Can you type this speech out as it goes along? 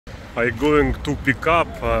I'm going to pick up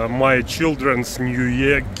my children's New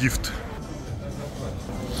Year gift.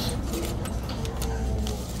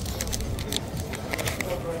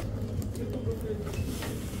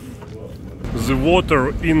 The water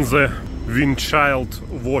in the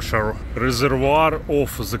windshield washer reservoir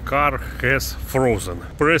of the car has frozen.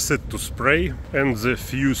 Press it to spray and the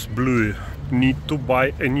fuse blew. Need to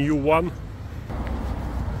buy a new one.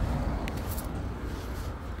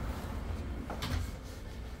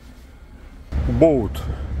 Boat.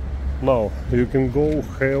 Now you can go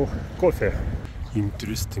have coffee.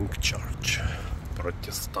 Interesting church.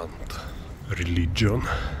 Protestant religion.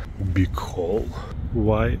 Big hall.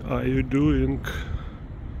 Why are you doing?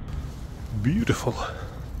 Beautiful.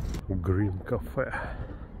 Green cafe.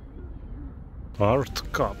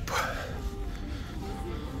 Art cup.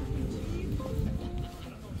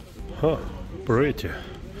 Huh, pretty.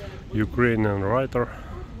 Ukrainian writer.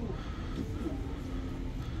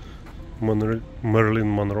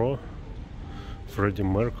 Marilyn Monroe. Freddie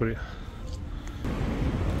Mercury.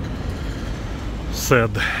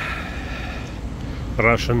 Said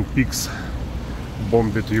Russian pigs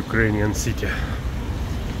bombed Ukrainian city.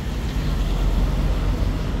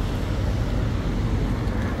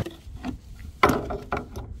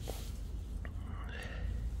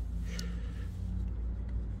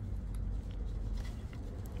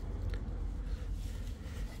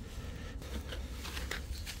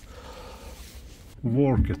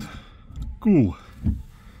 Work it. Cool.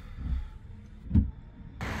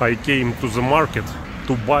 I came to the market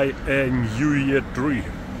to buy a New Year tree.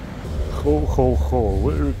 Ho ho ho,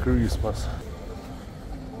 Merry Christmas.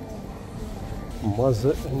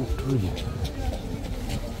 Mother and tree.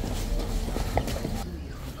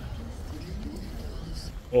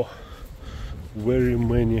 Oh, very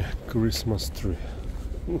many Christmas tree.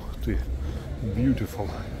 Beautiful.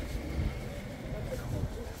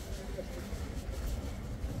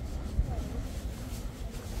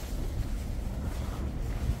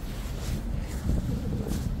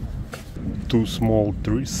 Two small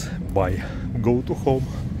trees by go to home.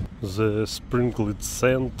 The sprinkled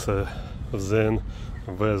sand, then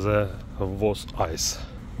weather was ice.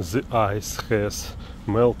 The ice has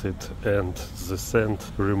melted and the sand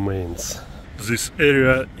remains. This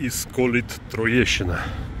area is called Troyeshina,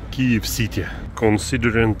 Kyiv city,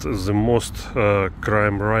 considered the most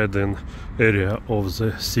crime-ridden area of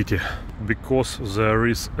the city, because there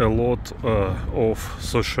is a lot of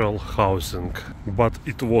social housing, but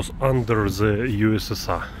it was under the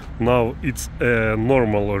USSR. Now it's a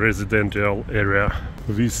normal residential area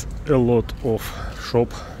with a lot of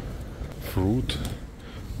shop, fruit,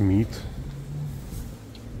 meat,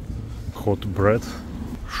 hot bread,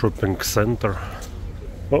 shopping center.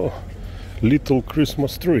 Oh, little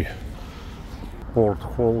Christmas tree. Port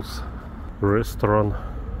halls, restaurant,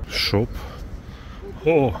 shop.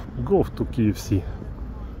 Oh, go to KFC.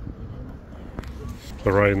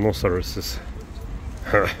 Rhinoceroses.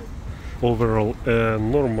 Overall, a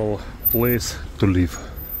normal place to live.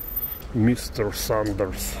 Mr.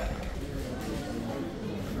 Sanders.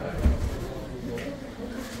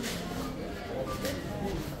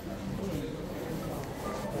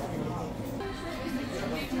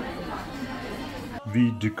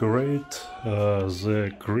 We decorate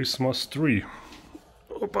the Christmas tree.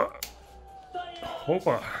 Opa!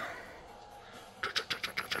 Opa!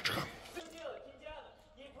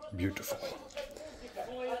 Beautiful.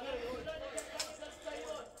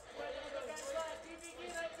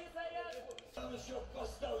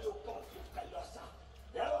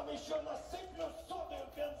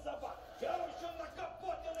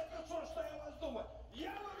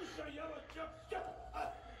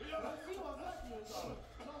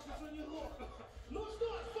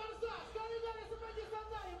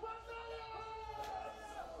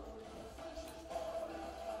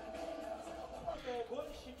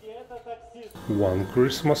 One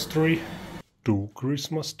Christmas tree, two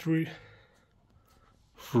Christmas tree,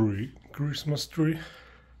 three Christmas tree,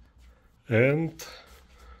 and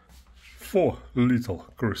four little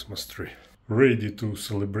Christmas tree, ready to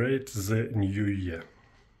celebrate the New Year.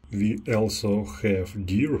 We also have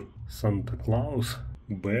deer, Santa Claus,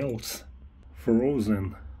 bells,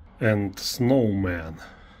 Frozen, and snowman.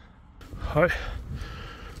 Hi,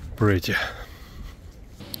 pretty.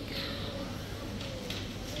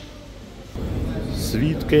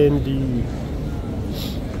 Sweet candy.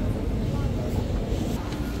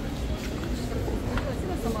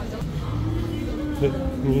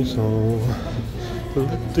 Let me snow.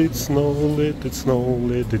 Let it snow, let it snow,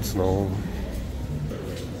 let it snow.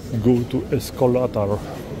 Go to escalator.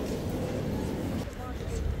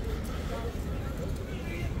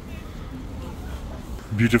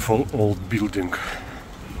 Beautiful old building.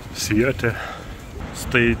 Theater.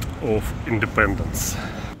 State of Independence.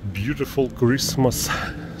 Beautiful Christmas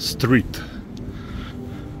street.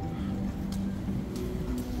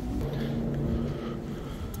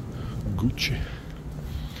 Gucci.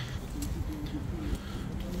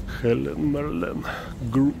 Helen Merlin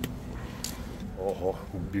Group. Oh,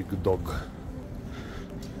 big dog.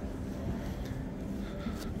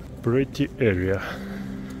 Pretty area.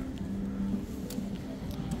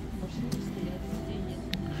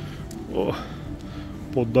 О,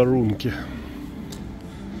 подарунки.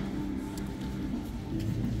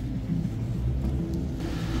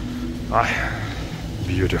 Ah,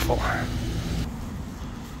 beautiful.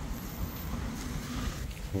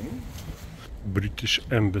 British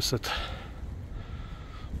Embassy.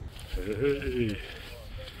 Hey,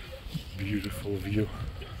 beautiful view.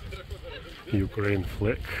 Ukraine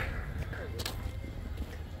flag.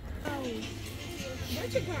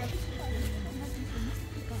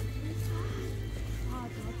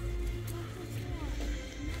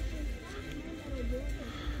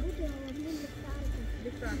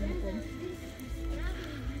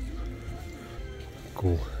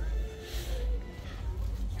 Cool.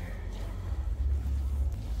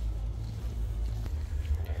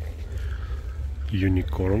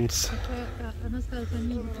 Unicorns.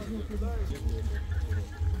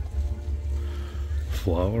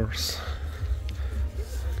 Flowers.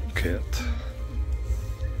 Cat.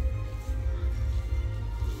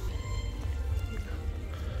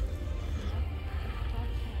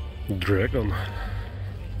 Dragon.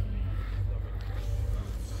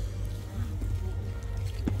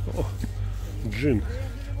 Oh, Jinn.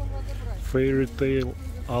 Fairy Tale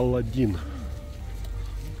Aladdin.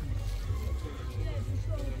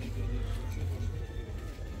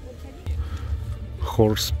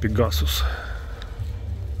 Horse Pegasus.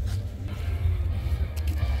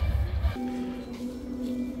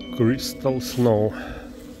 Crystal snow.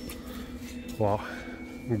 Wow,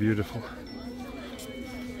 beautiful.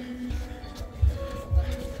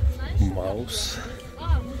 Mouse.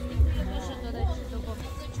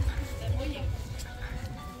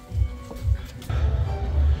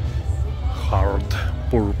 Hard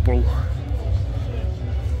purple.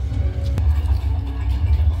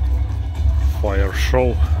 Fire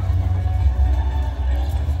show.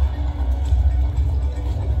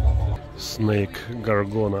 Snake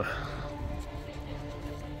Gargona.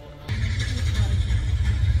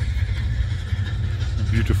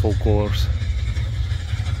 Beautiful colors.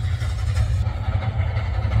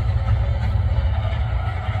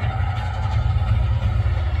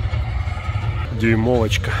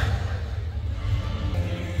 Дюймовочка.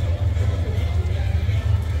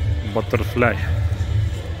 Butterfly.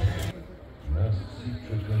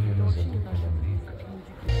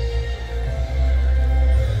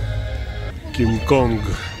 King Kong.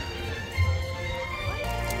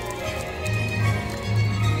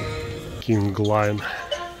 King Lion.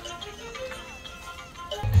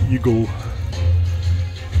 Eagle.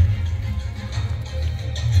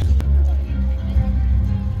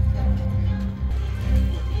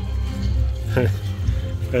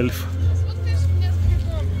 Elf.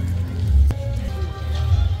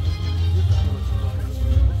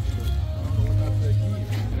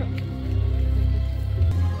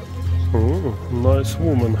 Oh, nice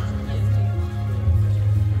woman.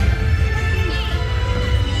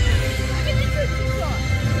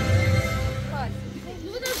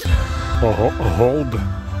 Oh, hold.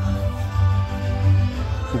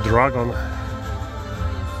 Dragon.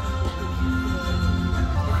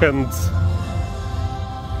 Hands.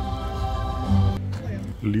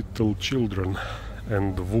 Little children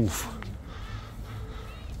and wolf.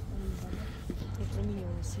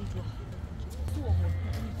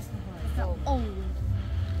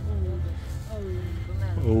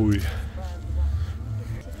 Ой.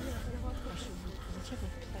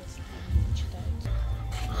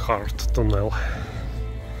 Hard tunnel.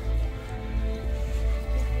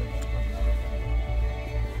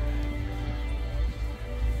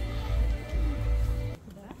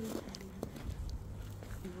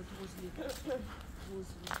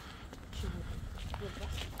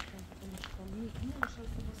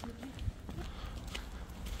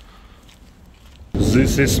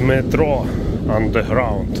 This is metro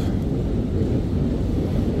underground.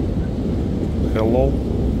 Hello?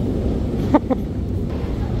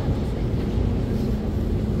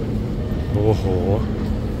 Ого!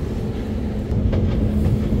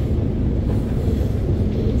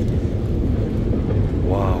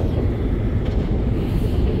 Wow!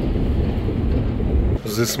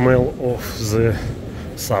 The smell of the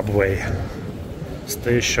subway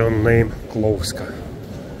station name Klovska.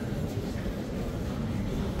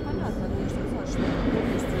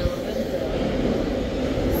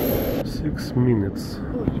 6 minutes.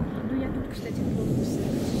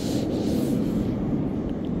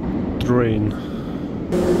 Train.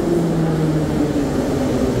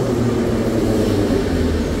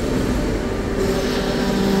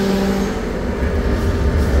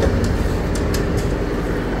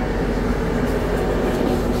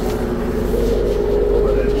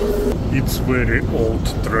 It's very old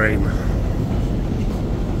train.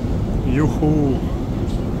 Yoo-hoo!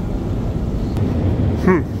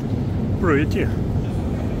 Pretty.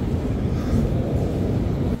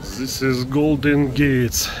 This is Golden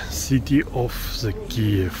Gates, city of the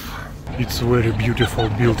Kyiv. It's a very beautiful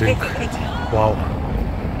building. Wow.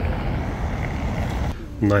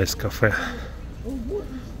 Nice cafe.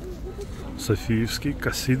 Sophievsky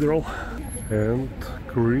Cathedral and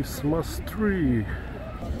Christmas tree.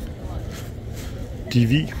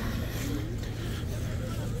 TV.